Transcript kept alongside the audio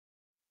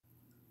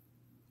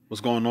What's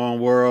going on,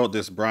 world?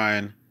 This is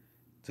Brian.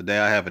 Today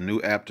I have a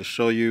new app to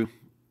show you.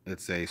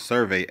 It's a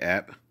survey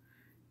app.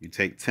 You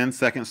take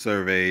 10-second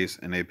surveys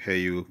and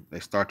they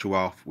start you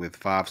off with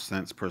 5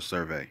 cents per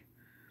survey.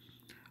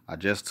 I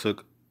just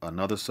took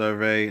another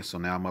survey, so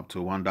now I'm up to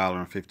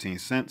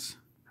 $1.15.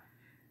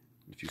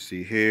 If you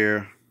see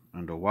here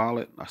under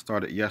wallet, I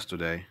started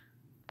yesterday.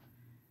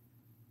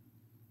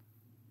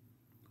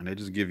 And they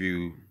just give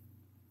you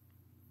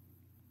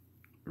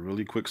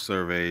really quick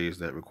surveys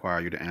that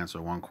require you to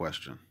answer one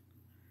question.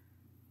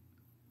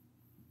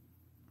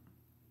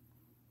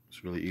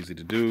 It's really easy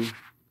to do,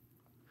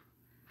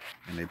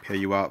 and they pay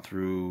you out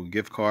through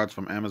gift cards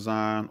from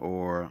Amazon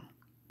or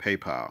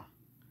PayPal.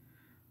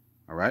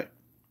 All right,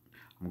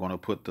 I'm going to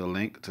put the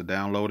link to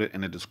download it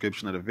in the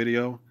description of the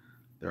video.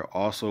 There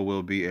also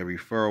will be a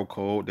referral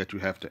code that you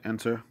have to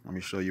enter. Let me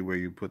show you where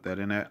you put that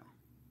in at.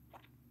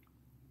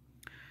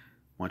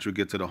 Once you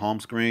get to the home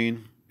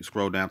screen, you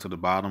scroll down to the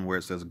bottom where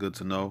it says good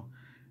to know.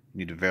 You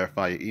need to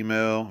verify your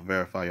email,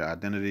 verify your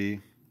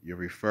identity, your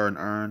refer and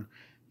earn.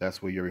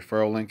 That's where your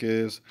referral link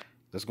is.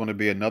 There's going to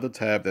be another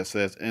tab that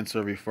says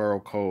enter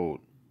referral code.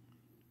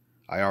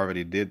 I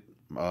already did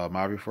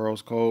my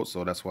referrals code,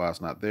 so that's why it's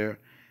not there.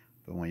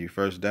 But when you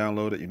first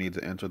download it, you need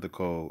to enter the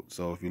code.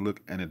 So if you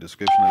look in the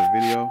description of the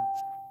video,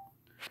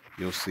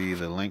 you'll see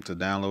the link to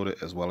download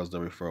it as well as the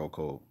referral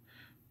code.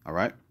 All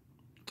right,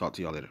 talk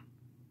to y'all later.